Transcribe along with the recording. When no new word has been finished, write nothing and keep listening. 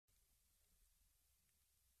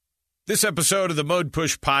This episode of the Mode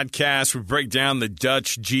Push podcast, we break down the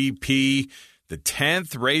Dutch GP, the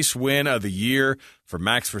 10th race win of the year for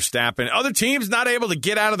Max Verstappen. Other teams not able to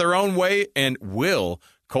get out of their own way, and will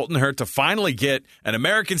Colton Herta finally get an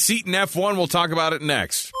American seat in F1? We'll talk about it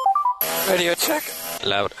next. Radio check.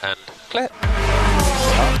 Loud and clear.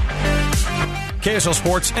 KSL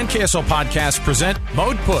Sports and KSL Podcast present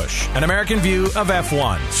Mode Push, an American view of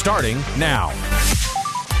F1, starting now.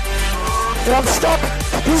 And I'm stuck.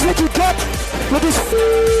 He's looking gut with his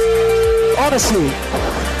honestly.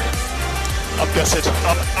 I'm gutted.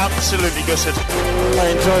 I'm absolutely gutted. I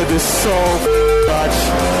enjoyed this so much.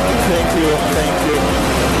 Thank you.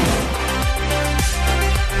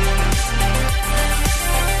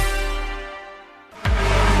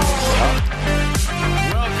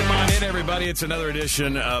 Welcome on in, everybody. It's another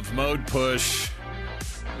edition of Mode Push,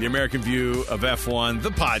 the American view of F1, the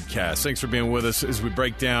podcast. Thanks for being with us as we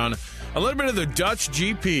break down a little bit of the Dutch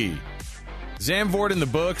GP. Zandvoort in the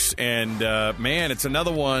books, and man, it's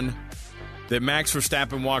another one that Max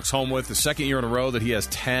Verstappen walks home with, the second year in a row that he has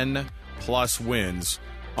 10-plus wins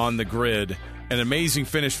on the grid. An amazing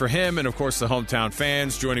finish for him and, of course, the hometown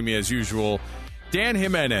fans. Joining me, as usual, Dan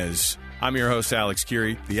Jimenez. I'm your host, Alex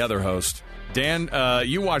Curie, the other host. Dan,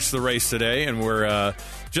 you watched the race today, and we're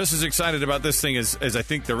just as excited about this thing as I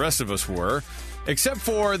think the rest of us were. Except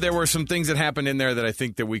for there were some things that happened in there that I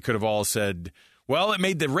think that we could have all said, well, it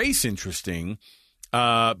made the race interesting,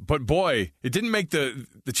 but boy, it didn't make the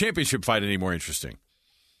championship fight any more interesting.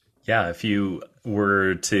 Yeah, if you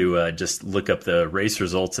were to just look up the race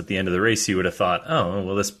results at the end of the race, you would have thought, oh,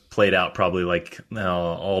 well, this played out probably like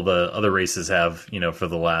all the other races have, for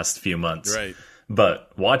the last few months. Right.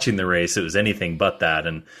 But watching the race, it was anything but that,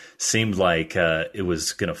 and seemed like it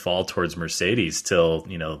was going to fall towards Mercedes till,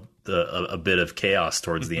 a bit of chaos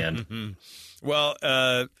towards the end. Well,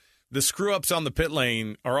 the screw-ups on the pit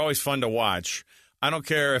lane are always fun to watch. I don't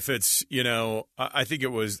care if it's, I think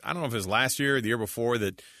it was, I don't know if it was last year or the year before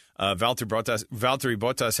that Valtteri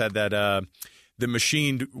Bottas had that the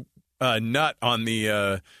machined nut on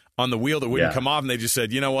the wheel that wouldn't come off, and they just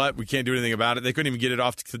said, you know what, we can't do anything about it. They couldn't even get it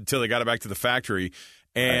off until they got it back to the factory.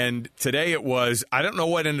 And today it was, I don't know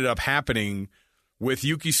what ended up happening with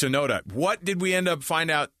Yuki Tsunoda. What did we end up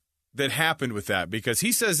find out that happened with that? Because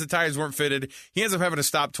he says the tires weren't fitted. He ends up having to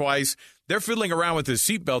stop twice. They're fiddling around with his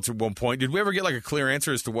seatbelts at one point. Did we ever get like a clear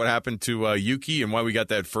answer as to what happened to Yuki and why we got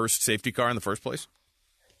that first safety car in the first place?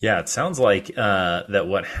 Yeah, it sounds like that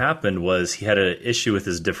what happened was he had an issue with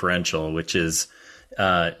his differential, which is,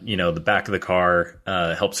 the back of the car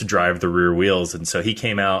helps to drive the rear wheels. And so he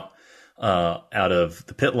came out of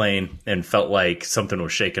the pit lane and felt like something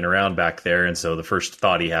was shaking around back there. And so the first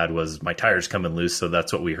thought he had was, my tire's coming loose. So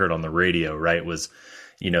that's what we heard on the radio, right? Was,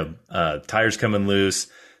 tires coming loose.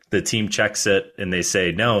 The team checks it and they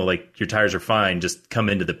say, no, like your tires are fine. Just come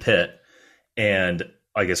into the pit. And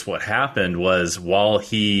I guess what happened was while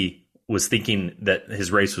he was thinking that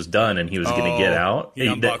his race was done and he was going to get out,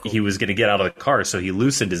 he was going to get out of the car. So he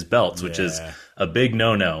loosened his belts, which is a big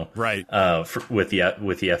no-no, right? With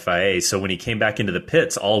the FIA. So when he came back into the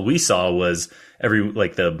pits, all we saw was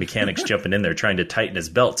the mechanics jumping in there trying to tighten his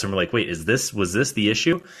belts. And we're like, wait, was this the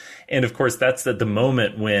issue? And of course, that's the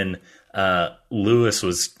moment when Lewis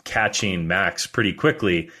was catching Max pretty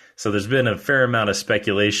quickly. So there's been a fair amount of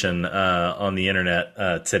speculation on the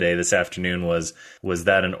internet today, this afternoon. Was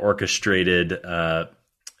that an orchestrated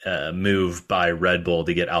move by Red Bull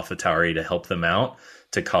to get AlphaTauri to help them out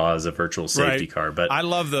to cause a virtual safety car? But I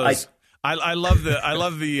love those. I love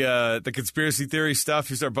the conspiracy theory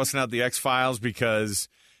stuff. You start busting out the X-Files because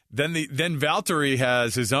then Valtteri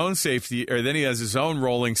has his own safety, or then he has his own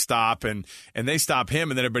rolling stop, and they stop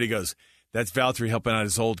him, and then everybody goes, that's Valtteri helping out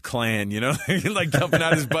his old clan, like helping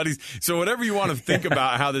out his buddies. So whatever you want to think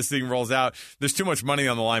about how this thing rolls out, there's too much money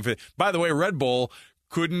on the line for it. By the way, Red Bull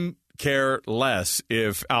couldn't care less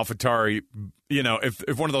if AlphaTauri,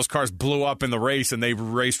 if one of those cars blew up in the race and they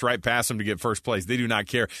raced right past them to get first place. They do not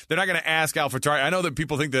care. They're not going to ask AlphaTauri. I know that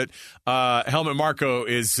people think that Helmut Marko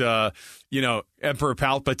is, Emperor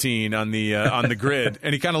Palpatine on the grid,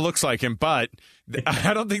 and he kind of looks like him, but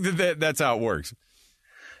I don't think that's how it works.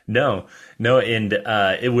 No, and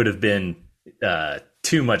it would have been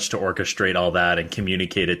too much to orchestrate all that and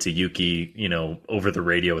communicate it to Yuki, over the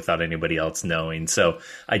radio without anybody else knowing. So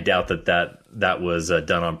I doubt that was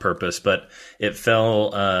done on purpose, but it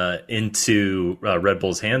fell into Red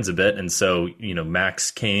Bull's hands a bit. And so,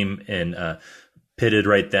 Max came and pitted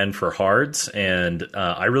right then for hards, and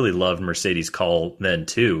I really loved Mercedes' call then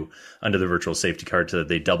too under the virtual safety car to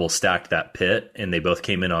they double stacked that pit, and they both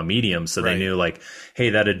came in on medium, so they knew like,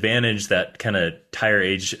 hey, that advantage, that kind of tire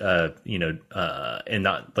age, and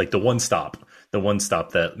not like the one stop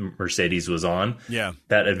that Mercedes was on. Yeah,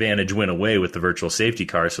 that advantage went away with the virtual safety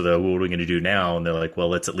car. So what are we going to do now? And they're like, well,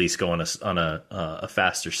 let's at least go on a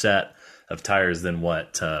faster set of tires than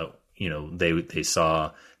what they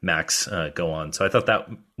saw Max go on. So I thought that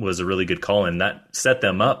was a really good call, and that set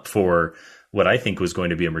them up for what I think was going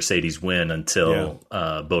to be a Mercedes win until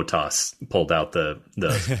Bottas pulled out the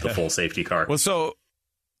full safety car. Well, so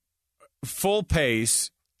full pace,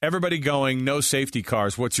 everybody going, no safety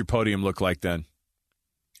cars. What's your podium look like then?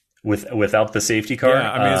 Without the safety car?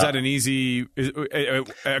 Yeah, I mean, is that an easy...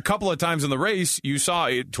 A couple of times in the race, you saw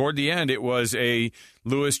it toward the end, it was a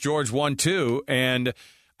Lewis George 1-2, and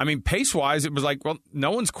I mean, pace-wise, it was like, well, no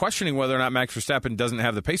one's questioning whether or not Max Verstappen doesn't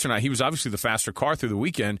have the pace or not. He was obviously the faster car through the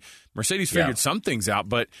weekend. Mercedes figured some things out,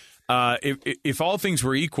 but if all things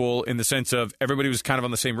were equal in the sense of everybody was kind of on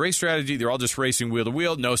the same race strategy, they're all just racing wheel to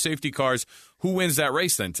wheel, no safety cars, who wins that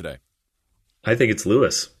race then today? I think it's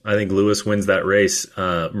Lewis. I think Lewis wins that race.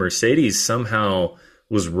 Mercedes somehow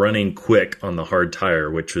was running quick on the hard tire,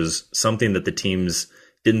 which was something that the teams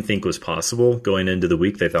didn't think was possible going into the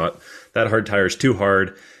week. They thought that hard tire is too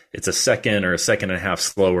hard. It's a second or a second and a half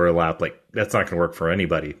slower a lap. Like, that's not going to work for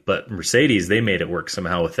anybody. But Mercedes, they made it work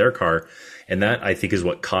somehow with their car. And that, I think, is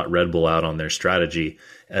what caught Red Bull out on their strategy,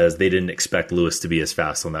 as they didn't expect Lewis to be as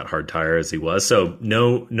fast on that hard tire as he was. So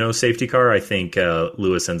no safety car. I think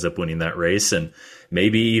Lewis ends up winning that race. And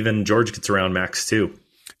maybe even George gets around Max too.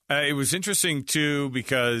 It was interesting too,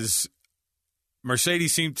 because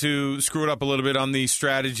Mercedes seemed to screw it up a little bit on the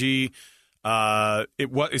strategy.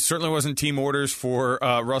 It certainly wasn't team orders for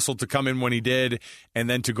Russell to come in when he did, and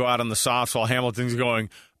then to go out on the softs while Hamilton's going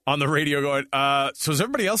on the radio going, so is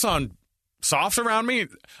everybody else on softs around me?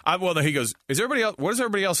 He goes, is everybody else? What does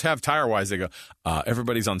everybody else have tire-wise? They go,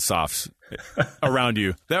 everybody's on softs around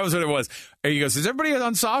you. That was what it was. And he goes, is everybody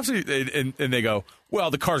on softs? And they go, well,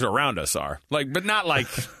 the cars around us are. Like, but not like...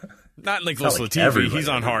 Not Nicholas Latifi. He's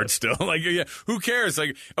on hard still. Like, yeah, who cares?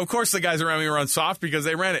 Like, of course the guys around me are on soft because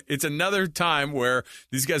they ran it. It's another time where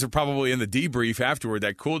these guys are probably in the debrief afterward,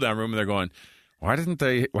 that cool down room, and they're going, why didn't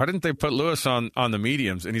they put Lewis on the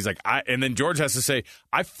mediums? And he's like, and then George has to say,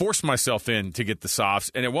 I forced myself in to get the softs.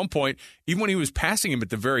 And at one point, even when he was passing him at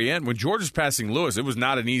the very end, when George was passing Lewis, it was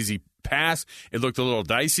not an easy pass. It looked a little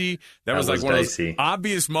dicey. That was like one dicey. Of those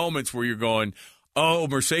obvious moments where you're going, oh,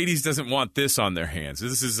 Mercedes doesn't want this on their hands.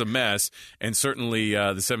 This is a mess. And certainly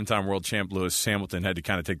the seven-time world champ Lewis Hamilton had to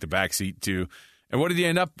kind of take the back seat too. And what did he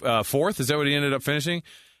end up? Fourth? Is that what he ended up finishing?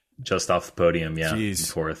 Just off the podium, yeah.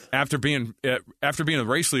 Jeez. Fourth. After being a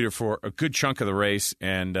race leader for a good chunk of the race,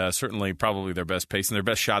 and certainly probably their best pace and their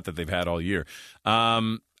best shot that they've had all year.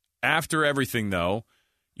 After everything, though,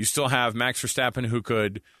 you still have Max Verstappen, who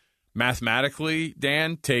could mathematically,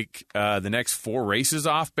 Dan, take the next 4 races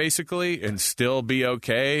off, basically, and still be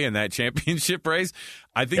okay in that championship race.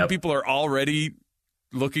 I think people are already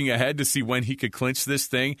looking ahead to see when he could clinch this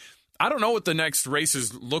thing. I don't know what the next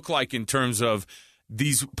races look like in terms of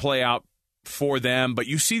these play out for them, but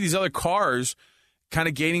you see these other cars kind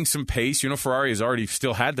of gaining some pace. You know, Ferrari has already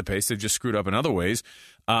still had the pace. They've just screwed up in other ways.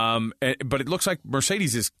 But it looks like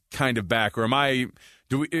Mercedes is kind of back. Or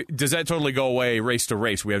does that totally go away race to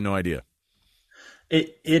race? We have no idea.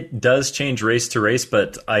 It does change race to race,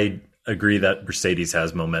 but I agree that Mercedes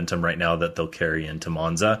has momentum right now that they'll carry into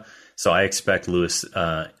Monza. So I expect Lewis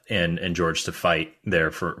and George to fight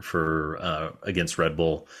there for against Red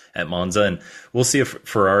Bull at Monza, and we'll see if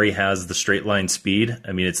Ferrari has the straight line speed.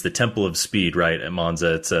 I mean, it's the temple of speed, right? At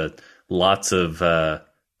Monza, it's lots of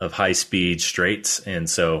high speed straights, and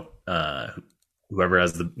so whoever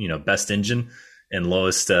has the best engine and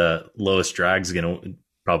lowest drag is going to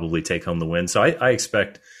probably take home the win. So I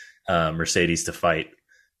expect Mercedes to fight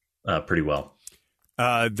pretty well.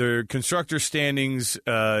 The constructor standings,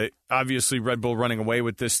 obviously Red Bull running away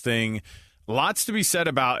with this thing. Lots to be said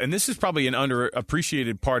about, and this is probably an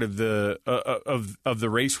underappreciated part of the of the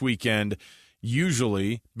race weekend,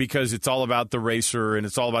 usually, because it's all about the racer and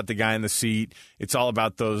it's all about the guy in the seat. It's all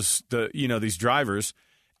about these drivers,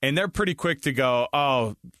 and they're pretty quick to go,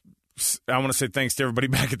 oh, I want to say thanks to everybody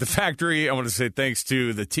back at the factory. I want to say thanks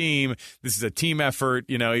to the team. This is a team effort,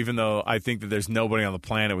 even though I think that there's nobody on the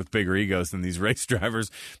planet with bigger egos than these race drivers,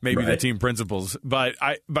 maybe the team principals. But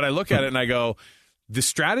I look at it and I go, the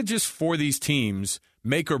strategists for these teams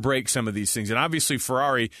make or break some of these things. And obviously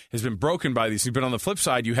Ferrari has been broken by these things. But on the flip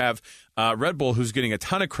side, you have Red Bull, who's getting a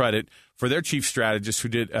ton of credit for their chief strategist, who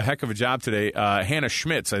did a heck of a job today. Hannah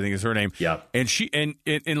Schmitz, I think is her name. Yeah. And she's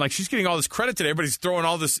getting all this credit today. Everybody's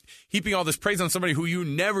heaping all this praise on somebody who you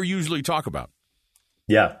never usually talk about.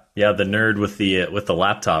 Yeah. The nerd with the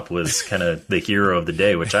laptop was kind of the hero of the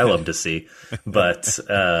day, which I love to see. But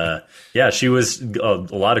she was a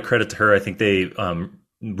lot of credit to her. I think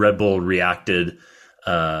Red Bull reacted.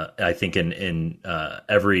 I think in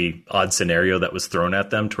every odd scenario that was thrown at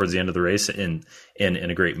them towards the end of the race in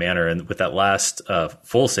a great manner. And with that last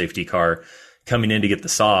full safety car coming in to get the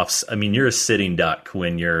softs, I mean, you're a sitting duck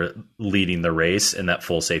when you're leading the race and that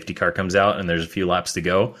full safety car comes out and there's a few laps to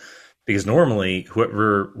go. Because normally,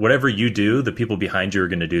 whatever you do, the people behind you are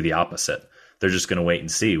going to do the opposite. They're just going to wait and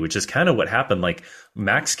see, which is kind of what happened. Like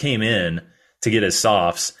Max came in to get his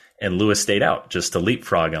softs and Lewis stayed out just to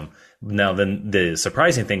leapfrog him. Now, then the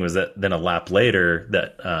surprising thing was that then a lap later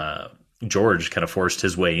that George kind of forced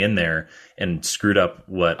his way in there and screwed up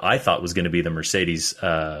what I thought was going to be the Mercedes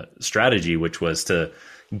strategy, which was to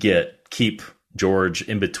keep George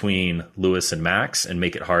in between Lewis and Max and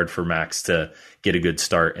make it hard for Max to get a good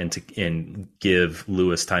start and give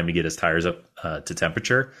Lewis time to get his tires up to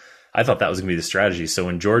temperature. I thought that was going to be the strategy. So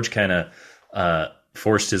when George kind of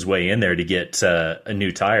forced his way in there to get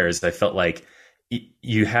new tires, I felt like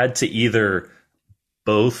you had to either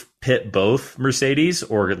pit both Mercedes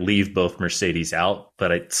or leave both Mercedes out.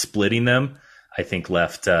 But splitting them, I think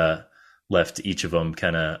left each of them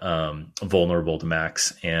kind of vulnerable to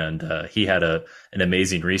Max. And he had an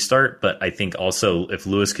amazing restart. But I think also if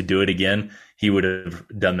Lewis could do it again, he would have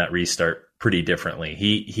done that restart pretty differently.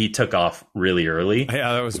 He took off really early.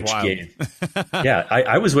 Yeah, that was wild.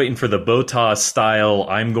 I was waiting for the Bottas style.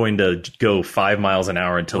 I'm going to go 5 miles an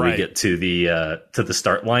hour until we get to the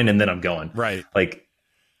start line, and then I'm going. Right.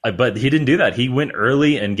 But he didn't do that. He went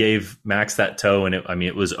early and gave Max that toe, and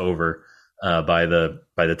it was over by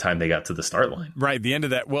the time they got to the start line. Right. The end of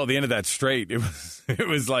that straight, it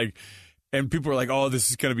was like. And people were like, "Oh, this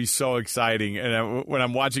is going to be so exciting!" And when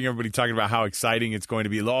I'm watching everybody talking about how exciting it's going to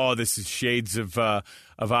be, this is shades of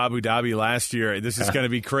Abu Dhabi last year. This is going to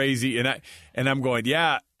be crazy. And I'm going,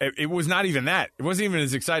 yeah. It was not even that. It wasn't even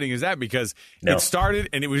as exciting as that because it started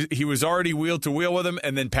and he was already wheel to wheel with him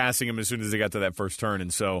and then passing him as soon as they got to that first turn.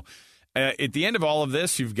 And so at the end of all of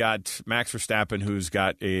this, you've got Max Verstappen, who's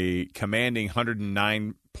got a commanding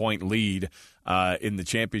 109-point lead in the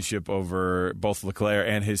championship over both Leclerc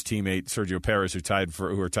and his teammate Sergio Perez, who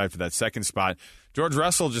are tied for that second spot. George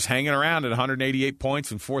Russell just hanging around at 188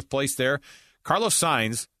 points in fourth place there. Carlos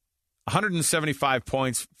Sainz, 175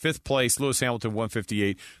 points, fifth place. Lewis Hamilton,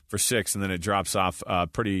 158 for sixth, and then it drops off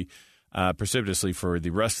pretty precipitously for the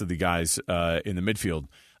rest of the guys in the midfield.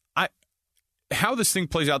 How this thing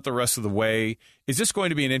plays out the rest of the way, is this going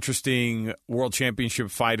to be an interesting world championship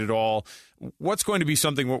fight at all? What's going to be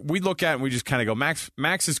something we look at and we just kind of go,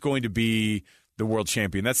 Max is going to be the world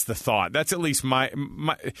champion. That's the thought. That's at least my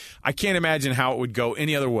I can't imagine how it would go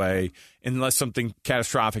any other way unless something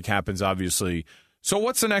catastrophic happens, obviously. So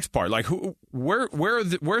what's the next part? Like,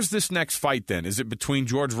 where's this next fight then? Is it between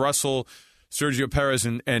George Russell, Sergio Perez,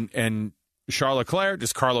 and Charles Leclerc?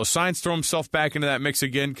 Does Carlos Sainz throw himself back into that mix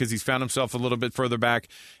again because he's found himself a little bit further back?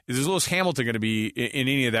 Is Lewis Hamilton going to be in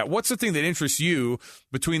any of that? What's the thing that interests you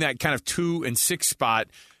between that kind of 2 and 6 spot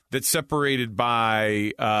that's separated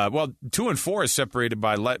by 2 and 4 is separated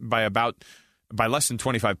by less than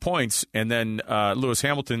 25 points, and then Lewis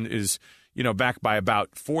Hamilton is back by about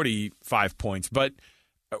 45 points. But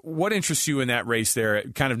what interests you in that race there,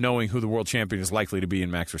 kind of knowing who the world champion is likely to be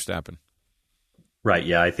in Max Verstappen? Right.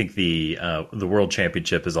 Yeah, I think the World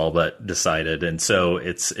Championship is all but decided, and so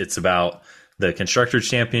it's about the Constructors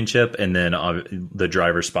Championship and then the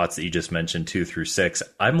driver spots that you just mentioned, 2 through 6.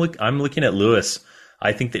 I'm looking at Lewis.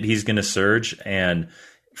 I think that he's going to surge, and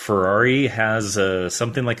Ferrari has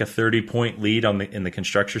something like a 30-point lead in the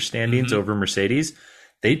Constructors standings over Mercedes.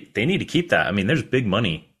 They need to keep that. I mean, there's big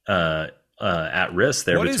money at risk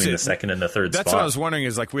there between the second and the third spot. That's what I was wondering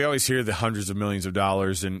is, like, we always hear the hundreds of millions of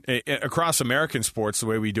dollars, and across American sports, the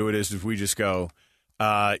way we do it is if we just go,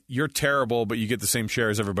 you're terrible, but you get the same share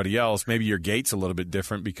as everybody else. Maybe your gate's a little bit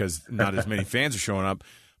different because not as many fans are showing up.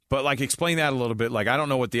 But, like, explain that a little bit. Like, I don't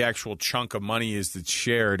know what the actual chunk of money is that's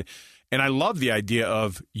shared. And I love the idea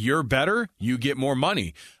of you're better, you get more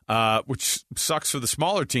money, which sucks for the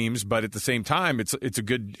smaller teams, but at the same time, it's a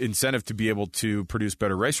good incentive to be able to produce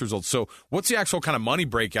better race results. So what's the actual kind of money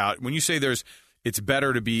breakout? When you say it's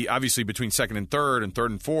better to be obviously between second and third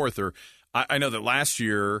and fourth, or I know that last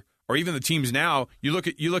year, or even the teams now. You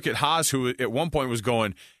look at Haas, who at one point was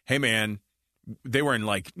going, "Hey man, they were in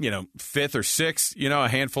like fifth or sixth, a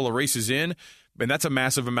handful of races in." And that's a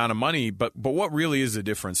massive amount of money, but what really is the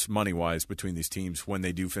difference money-wise between these teams when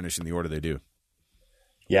they do finish in the order they do?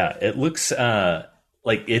 Yeah, it looks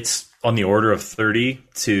like it's on the order of 30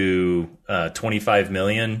 to 25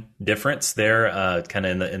 million difference there, kind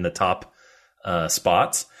of in the top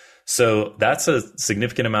spots. So that's a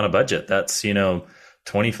significant amount of budget. That's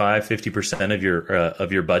 25-50%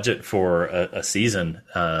 of your budget for a season.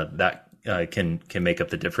 That can make up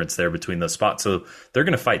the difference there between those spots. So they're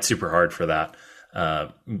going to fight super hard for that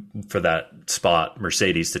spot,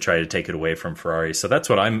 Mercedes, to try to take it away from Ferrari. So that's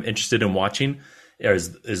what I'm interested in watching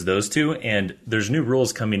is those two. And there's new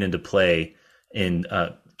rules coming into play in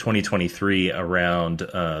 2023 around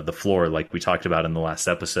the floor, like we talked about in the last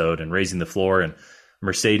episode, and raising the floor. And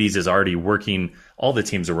Mercedes is already working. All the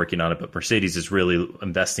teams are working on it, but Mercedes is really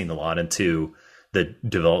investing a lot into the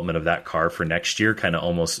development of that car for next year, kind of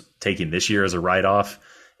almost taking this year as a write-off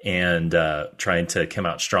and trying to come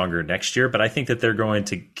out stronger next year. But I think that they're going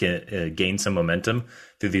to gain some momentum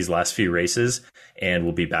through these last few races, and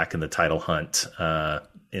we'll be back in the title hunt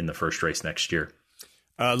in the first race next year.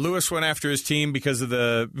 Lewis went after his team because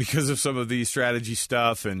of some of the strategy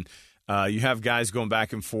stuff, and you have guys going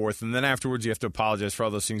back and forth, and then afterwards you have to apologize for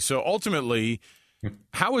all those things. So ultimately,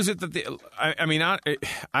 how is it that I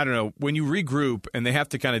don't know, when you regroup and they have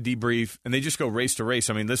to kind of debrief and they just go race to race?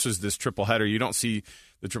 I mean, this triple header. You don't see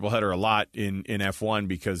the triple header a lot in F1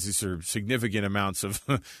 because these are significant amounts of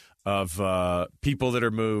people that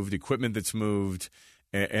are moved, equipment that's moved,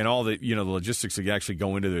 and all the the logistics that actually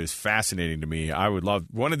go into it is fascinating to me. I would love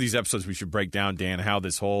one of these episodes. We should break down, Dan, how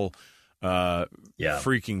this whole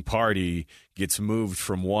freaking party gets moved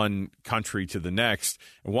from one country to the next,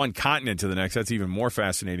 one continent to the next. That's even more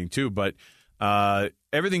fascinating too. But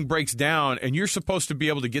everything breaks down, and you're supposed to be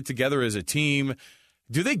able to get together as a team.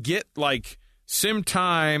 Do they get like sim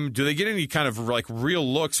time? Do they get any kind of like real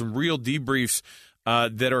looks and real debriefs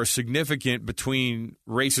that are significant between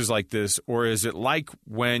races like this? Or is it like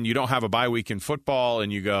when you don't have a bye week in football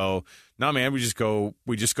and you go, no, man, we just go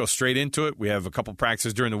straight into it. We have a couple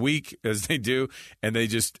practices during the week, as they do, and they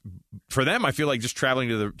just, for them, I feel like just traveling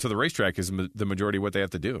to the racetrack is the majority of what they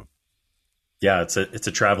have to do. Yeah, it's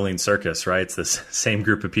a traveling circus, right? It's the same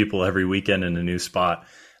group of people every weekend in a new spot.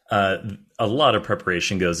 A lot of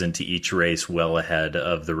preparation goes into each race well ahead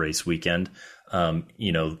of the race weekend.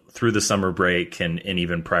 Through the summer break and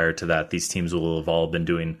even prior to that, these teams will have all been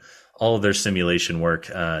doing all of their simulation work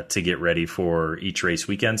to get ready for each race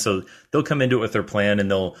weekend. So they'll come into it with their plan, and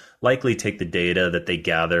they'll likely take the data that they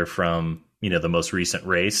gather from the most recent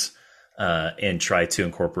race and try to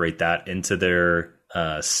incorporate that into their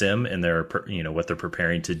sim and their what they're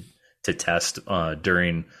preparing to test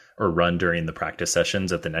during or run during the practice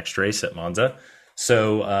sessions at the next race at Monza.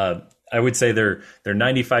 So I would say they're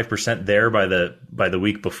 95% there by the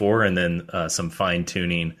week before, and then some fine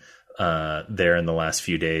tuning there in the last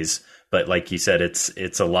few days. But like you said,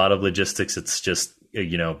 it's a lot of logistics. It's just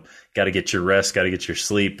got to get your rest, got to get your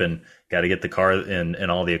sleep, and got to get the car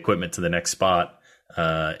and all the equipment to the next spot.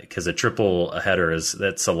 Because a triple header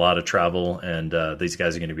that's a lot of travel, and these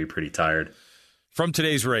guys are going to be pretty tired. From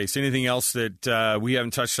today's race, anything else that we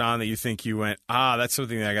haven't touched on that you think you went, that's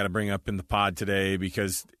something that I got to bring up in the pod today?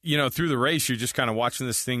 Because, through the race, you're just kind of watching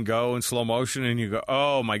this thing go in slow motion, and you go,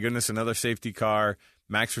 oh, my goodness, another safety car.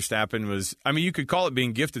 Max Verstappen was, you could call it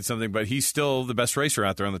being gifted something, but he's still the best racer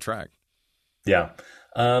out there on the track. Yeah.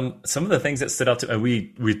 Some of the things that stood out to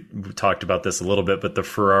me, we talked about this a little bit, but the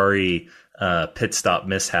Ferrari pit stop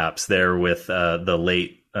mishaps there with the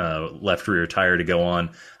late left rear tire to go on.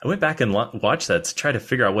 I went back and watched that to try to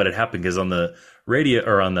figure out what had happened, because on the radio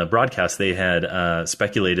or on the broadcast they had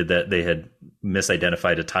speculated that they had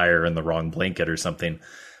misidentified a tire in the wrong blanket or something.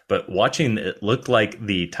 But watching, it looked like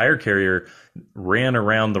the tire carrier ran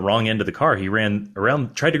around the wrong end of the car. He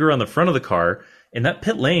tried to go around the front of the car, and that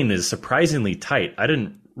pit lane is surprisingly tight. I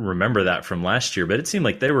didn't remember that from last year, but it seemed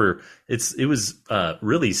like it was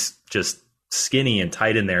really just skinny and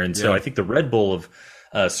tight in there. And so I think the Red Bull of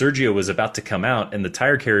Sergio was about to come out, and the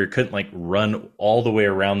tire carrier couldn't run all the way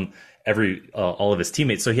around all of his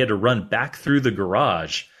teammates. So he had to run back through the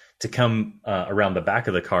garage to come around the back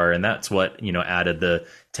of the car. And that's what, added the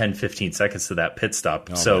 10, 15 seconds to that pit stop.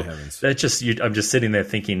 Oh, so that's just, I'm just sitting there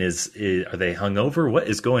thinking, are they hungover? What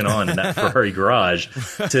is going on in that Ferrari garage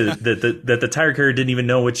that the tire carrier didn't even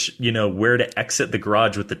know where to exit the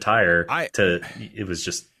garage with the tire it was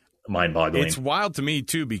just mind boggling. It's wild to me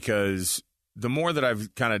too, because the more that I've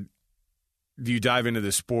you dive into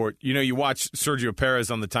the sport, you watch Sergio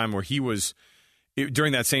Perez on the time where he was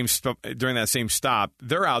during that same stop,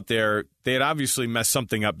 they're out there. They had obviously messed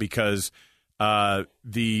something up because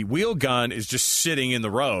the wheel gun is just sitting in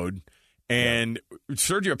the road, and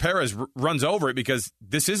Sergio Perez runs over it because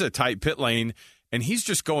this is a tight pit lane, and he's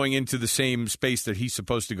just going into the same space that he's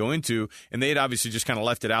supposed to go into, and they had obviously just kind of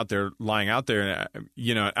left it out there, lying out there.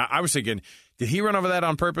 And I was thinking, did he run over that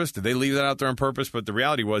on purpose? Did they leave that out there on purpose? But the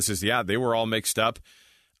reality was, they were all mixed up.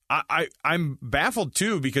 I'm baffled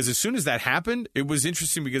too, because as soon as that happened, it was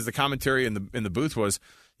interesting because the commentary in the booth was,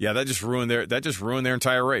 that just ruined their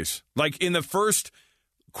entire race. Like in the first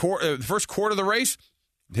quarter of the race,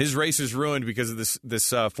 his race is ruined because of this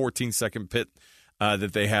 14-second pit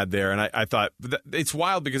that they had there. And I thought it's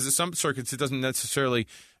wild because at some circuits it doesn't necessarily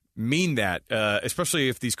mean that, especially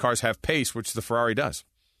if these cars have pace, which the Ferrari does.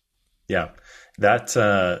 Yeah,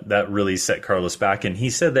 that really set Carlos back, and he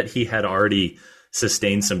said that he had already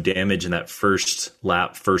sustained some damage in that first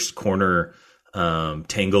corner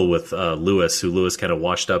tangle with Lewis kind of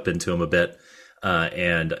washed up into him a bit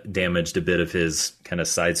and damaged a bit of his kind of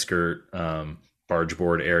side skirt barge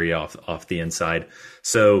board area off the inside.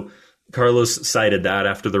 So Carlos cited that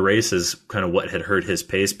after the race as kind of what had hurt his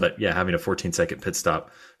pace. But yeah, having a 14-second pit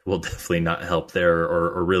stop will definitely not help there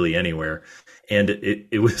or really anywhere. And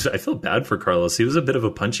it was, I feel bad for Carlos. He was a bit of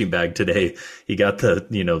a punching bag today. He got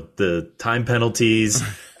the time penalties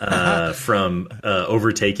from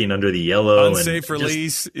overtaking under the yellow, unsafe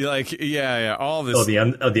release, all this. Oh,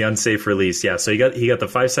 the unsafe release, yeah. So he got the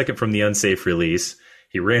 5 second from the unsafe release.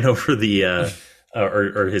 He ran over the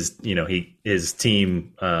or his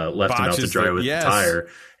team left him out to dry with the tire,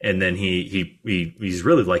 and then he's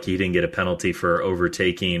really lucky he didn't get a penalty for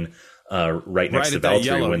overtaking. Right next to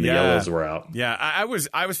Valtteri when the yellows were out. Yeah, I was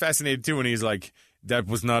fascinated too when he's like, that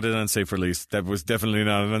was not an unsafe release. That was definitely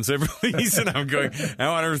not an unsafe release. And I'm going,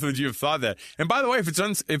 how on earth would you have thought that? And by the way, if it's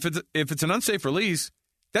an unsafe release,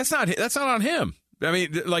 that's not on him. I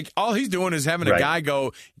mean, like, all he's doing is having a guy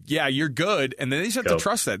go, yeah, you're good, and then they just have to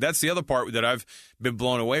trust that. That's the other part that I've been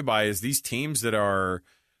blown away by is these teams that are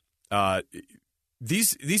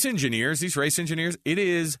these engineers, these race engineers. It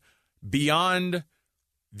is beyond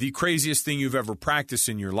the craziest thing you've ever practiced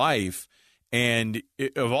in your life. And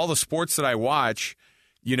of all the sports that I watch,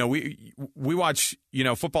 we watch,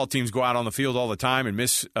 football teams go out on the field all the time and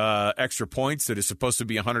miss extra points that is supposed to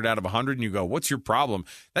be 100 out of 100. And you go, what's your problem?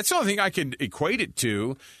 That's the only thing I can equate it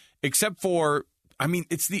to, except for,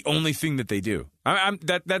 it's the only thing that they do.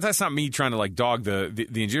 That's not me trying to like dog the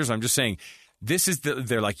engineers. I'm just saying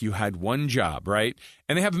they're like, you had one job, right?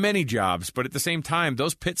 And they have many jobs, but at the same time,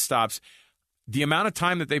 those pit stops, the amount of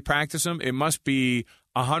time that they practice them, it must be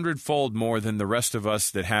 100-fold more than the rest of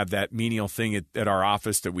us that have that menial thing at our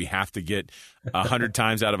office that we have to get 100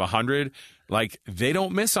 times out of 100. Like, they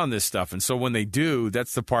don't miss on this stuff. And so when they do,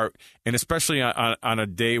 that's the part, and especially on a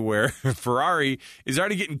day where Ferrari is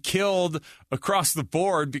already getting killed across the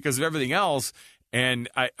board because of everything else. And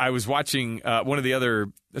I was watching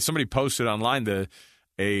somebody posted online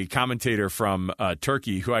a commentator from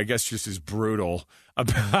Turkey who I guess just is brutal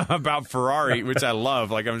about Ferrari, which I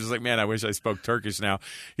love. Like, I'm just like, man, I wish I spoke Turkish now.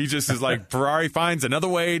 He just is like, Ferrari finds another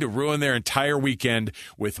way to ruin their entire weekend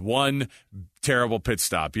with one terrible pit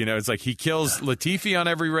stop. It's like he kills Latifi on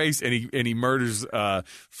every race and he murders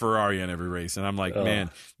Ferrari on every race. And I'm like, man,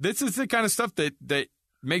 this is the kind of stuff that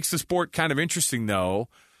makes the sport kind of interesting, though.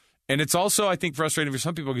 And it's also, I think, frustrating for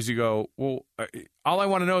some people because you go, well, all I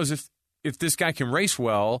want to know is if this guy can race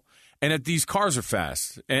well and if these cars are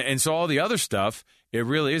fast. And so all the other stuff, it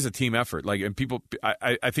really is a team effort. Like, and people,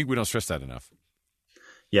 I think we don't stress that enough.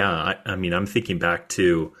 Yeah. I'm thinking back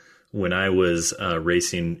to when I was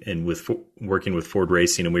racing and working with Ford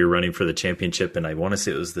Racing, and we were running for the championship. And I want to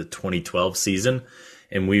say it was the 2012 season.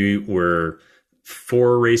 And we were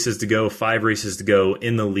 5 races to go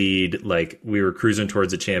in the lead. Like, we were cruising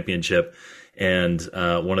towards a championship. And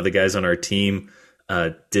one of the guys on our team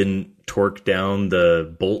didn't torque down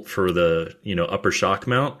the bolt for the upper shock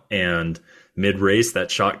mount, and mid-race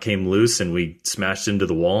that shock came loose and we smashed into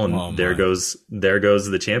the wall, and there goes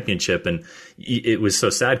the championship. And it was so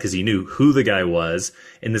sad because he knew who the guy was,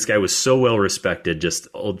 and this guy was so well respected,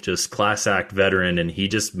 just class act veteran, and he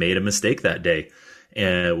just made a mistake that day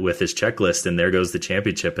with his checklist, and there goes the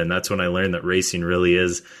championship. And that's when I learned that racing really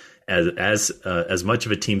is as much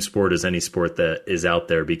of a team sport as any sport that is out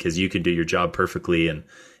there, because you can do your job perfectly, and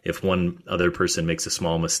if one other person makes a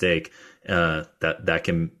small mistake, that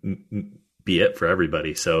can be it for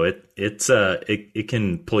everybody. So it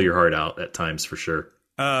can pull your heart out at times, for sure.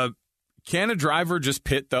 Can a driver just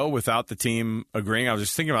pit though without the team agreeing? I was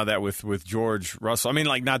just thinking about that with George Russell.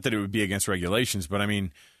 Not that it would be against regulations, but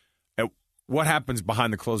what happens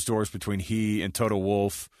behind the closed doors between he and Toto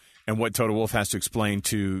Wolff, and what Toto Wolff has to explain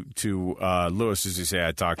to Lewis as you say,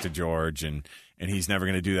 I talked to George, and he's never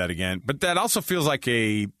going to do that again. But that also feels like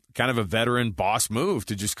a kind of a veteran boss move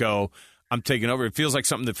to just go, I'm taking over. It feels like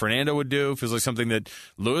something that Fernando would do. It feels like something that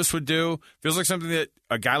Lewis would do. It feels like something that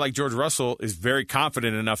a guy like George Russell is very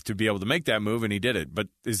confident enough to be able to make that move, and he did it. But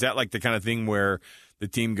is that like the kind of thing where the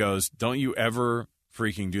team goes, don't you ever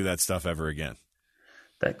freaking do that stuff ever again?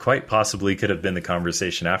 That quite possibly could have been the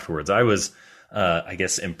conversation afterwards. I was, I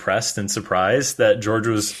guess, impressed and surprised that George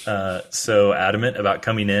was so adamant about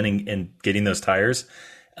coming in and getting those tires.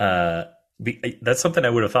 That's something I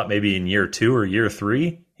would have thought maybe in year 2 or year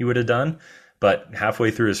 3 he would have done. But halfway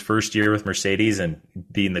through his first year with Mercedes and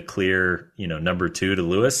being the clear, number 2 to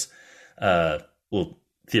Lewis, well,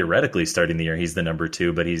 theoretically starting the year, he's the number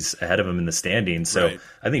 2, but he's ahead of him in the standings. So right.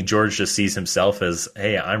 I think George just sees himself as,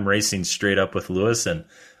 hey, I'm racing straight up with Lewis and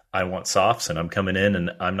I want softs and I'm coming in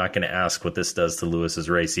and I'm not going to ask what this does to Lewis's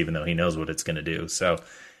race, even though he knows what it's going to do. So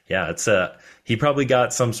yeah, it's he probably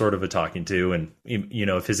got some sort of a talking to, and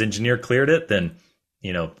if his engineer cleared it, then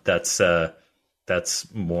that's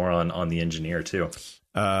more on the engineer too.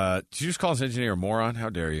 Did you just call his engineer a moron? How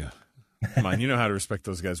dare you? Come on, you know how to respect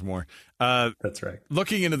those guys more. That's right.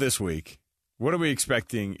 Looking into this week, what are we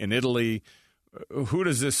expecting in Italy? Who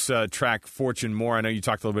does this track fortune more? I know you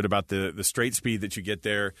talked a little bit about the straight speed that you get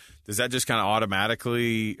there. Does that just kind of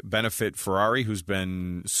automatically benefit Ferrari, who's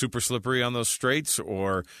been super slippery on those straights,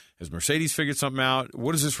 or has Mercedes figured something out?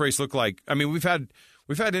 What does this race look like? I mean, we've had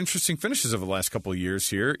interesting finishes over the last couple of years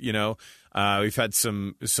here. We've had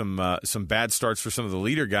some bad starts for some of the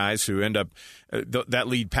leader guys who end up that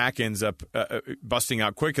lead pack ends up busting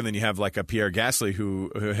out quick, and then you have like a Pierre Gasly who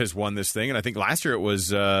has won this thing, and I think last year it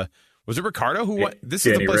was. Was it Ricardo who won? This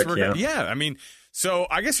is the place for Ricardo. Yeah, I mean, so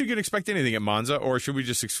I guess you could expect anything at Monza, or should we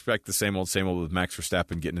just expect the same old with Max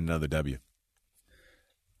Verstappen getting another W?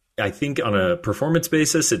 I think on a performance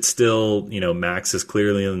basis, it's still, Max is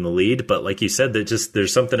clearly in the lead. But like you said,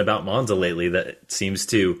 there's something about Monza lately that seems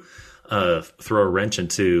to throw a wrench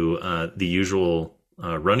into the usual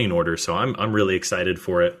running order. So I'm really excited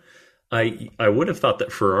for it. I would have thought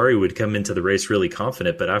that Ferrari would come into the race really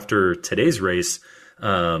confident, but after today's race,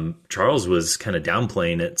 Charles was kind of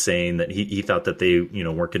downplaying it, saying that he thought that they,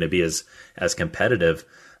 weren't going to be as competitive,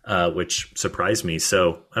 which surprised me.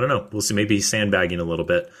 So I don't know. We'll see. Maybe he's sandbagging a little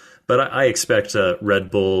bit, but I expect Red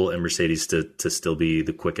Bull and Mercedes to still be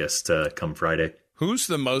the quickest come Friday. Who's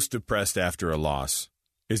the most depressed after a loss?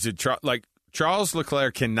 Is it Charles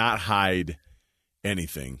Leclerc cannot hide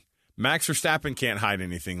anything. Max Verstappen can't hide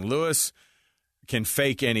anything. Lewis can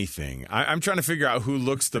fake anything. I'm trying to figure out who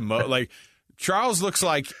looks the most like. Charles looks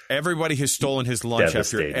like everybody has stolen his lunch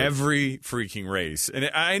after every freaking race.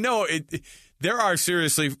 And I know there are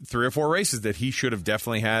seriously 3 or 4 races that he should have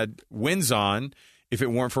definitely had wins on if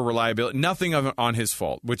it weren't for reliability. Nothing of it on his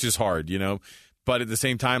fault, which is hard, But at the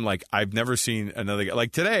same time, like, I've never seen another guy.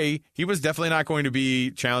 Like today, he was definitely not going to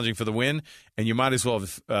be challenging for the win, and you might as well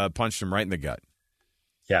have punched him right in the gut.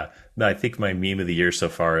 Yeah, I think my meme of the year so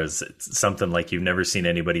far is something like you've never seen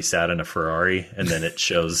anybody sat in a Ferrari, and then it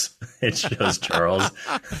shows Charles.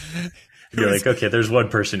 You're like, okay, there's one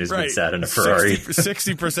person who's been sat in a Ferrari.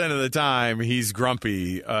 60% of the time, he's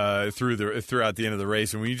grumpy throughout the end of the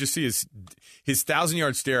race, and when you just see his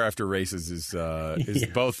 1,000-yard stare after races is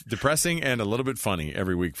both depressing and a little bit funny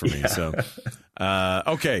every week for me. Yeah. So,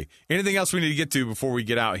 okay, anything else we need to get to before we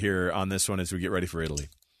get out here on this one as we get ready for Italy?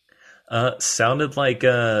 Sounded like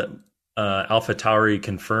AlphaTauri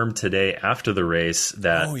confirmed today after the race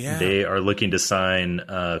that they are looking to sign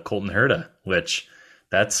Colton Herta, which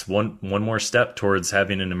that's one more step towards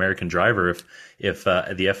having an American driver. If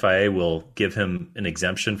the FIA will give him an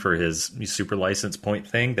exemption for his super license point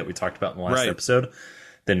thing that we talked about in the last episode,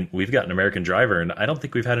 then we've got an American driver. And I don't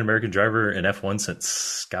think we've had an American driver in F1 since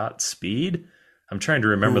Scott Speed. I'm trying to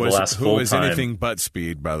remember the last full time. Who was anything but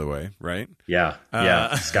Speed, by the way, right? Yeah,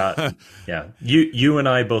 Scott. Yeah, you and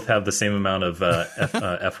I both have the same amount of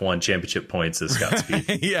F1 championship points as Scott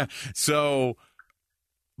Speed. Yeah. So,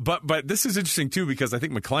 but this is interesting too because I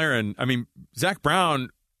think McLaren. I mean, Zach Brown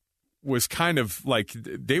was kind of like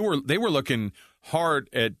they were looking hard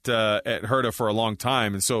at Herta for a long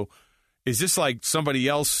time, and so is this like somebody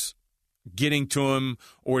else getting to him,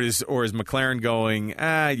 or is McLaren going,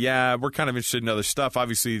 we're kind of interested in other stuff.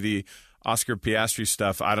 Obviously, the Oscar Piastri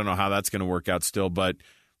stuff, I don't know how that's going to work out still, but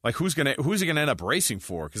like who's he gonna end up racing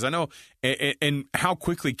for? Because I know, and how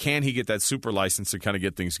quickly can he get that super license to kind of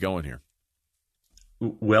get things going here?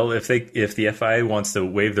 Well, if the FIA wants to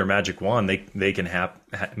wave their magic wand, they can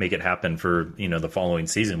make it happen for the following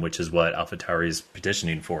season, which is what AlphaTauri is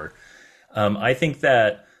petitioning for. I think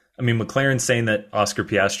that, McLaren's saying that Oscar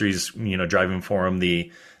Piastri's, driving for him.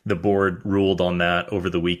 The board ruled on that over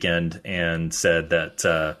the weekend and said that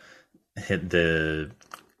the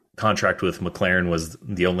contract with McLaren was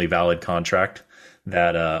the only valid contract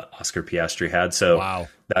that Oscar Piastri had. So wow.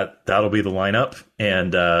 that'll be the lineup.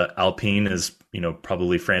 And Alpine is,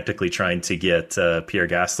 probably frantically trying to get Pierre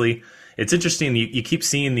Gasly. It's interesting. You keep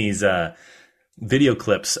seeing these video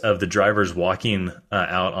clips of the drivers walking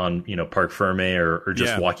out on, Parc Fermé or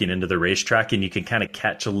just walking into the racetrack, and you can kind of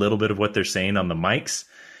catch a little bit of what they're saying on the mics.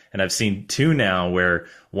 And I've seen two now where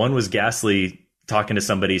one was Gasly talking to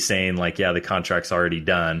somebody saying like, yeah, the contract's already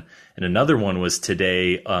done. And another one was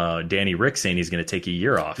today, Danny Rick saying he's going to take a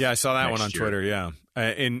year off. Yeah, I saw that one on Twitter. Yeah.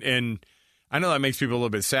 And I know that makes people a little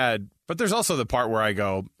bit sad, but there's also the part where I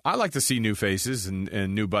go, I like to see new faces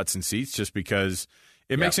and new butts and seats just because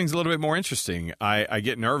it makes things a little bit more interesting. I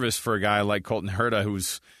get nervous for a guy like Colton Herta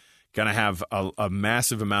who's going to have a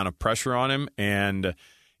massive amount of pressure on him. And,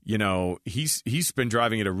 he's been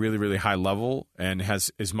driving at a really, really high level and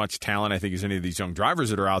has as much talent, I think, as any of these young drivers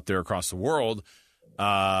that are out there across the world.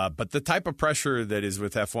 But the type of pressure that is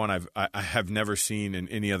with F1, I have never seen in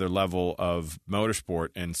any other level of motorsport.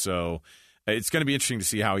 And so it's going to be interesting to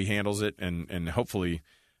see how he handles it. And hopefully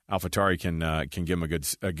AlphaTauri can give him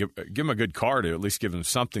give him a good car to at least give him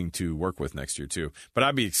something to work with next year too. But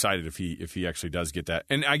I'd be excited if he actually does get that.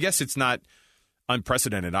 And I guess it's not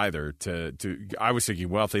unprecedented either. I was thinking,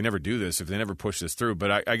 well, if they never do this, if they never push this through,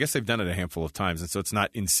 but I guess they've done it a handful of times, and so it's not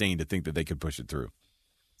insane to think that they could push it through.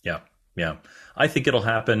 Yeah. I think it'll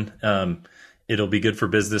happen. It'll be good for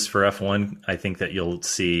business for F1. I think that you'll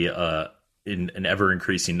see an ever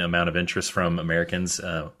increasing amount of interest from Americans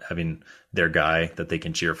having their guy that they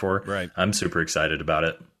can cheer for. Right. I'm super excited about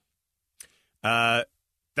it.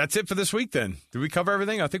 That's it for this week then. Did we cover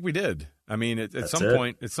everything? I think we did. I mean, at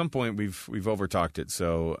some point we've overtalked it.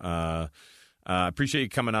 So I appreciate you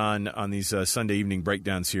coming on these Sunday evening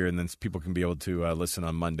breakdowns here, and then people can be able to listen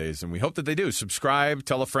on Mondays. And we hope that they do. Subscribe,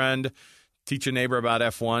 tell a friend, teach a neighbor about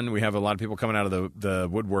F1. We have a lot of people coming out of the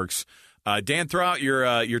woodworks. Dan, throw out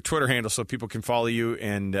your Twitter handle so people can follow you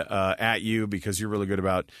and at you, because you're really good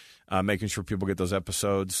about making sure people get those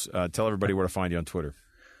episodes. Tell everybody where to find you on Twitter.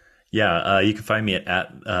 Yeah, you can find me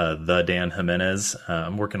at the Dan Jimenez.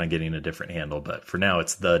 I'm working on getting a different handle, but for now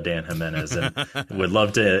it's the Dan Jimenez, and would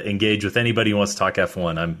love to engage with anybody who wants to talk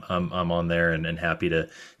F1. I'm on there and happy to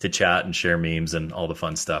chat and share memes and all the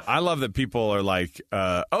fun stuff. I love that people are like,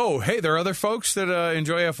 oh, hey, there are other folks that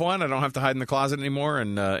enjoy F1. I don't have to hide in the closet anymore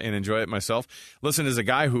and enjoy it myself. Listen, as a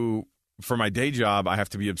guy who, for my day job, I have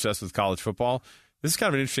to be obsessed with college football, this is kind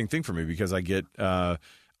of an interesting thing for me because I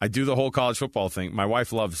do the whole college football thing. My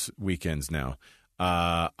wife loves weekends now.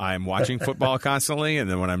 I'm watching football constantly, and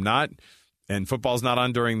then when I'm not, and football's not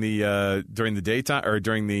on during the daytime or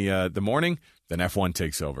during the morning, then F1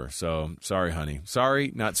 takes over. So sorry, honey.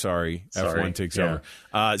 Sorry, not sorry. F1 takes over.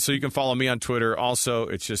 So you can follow me on Twitter. Also,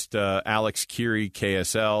 it's just Alex Keary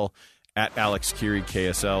KSL at Alex Keary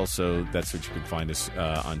KSL. So that's what you can find us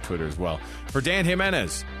on Twitter as well. For Dan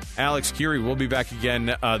Jimenez, Alex Keary, we'll be back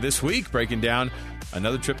again this week breaking down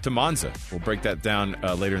another trip to Monza. We'll break that down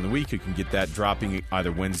later in the week. You can get that dropping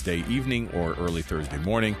either Wednesday evening or early Thursday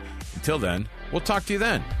morning. Until then, we'll talk to you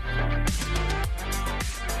then.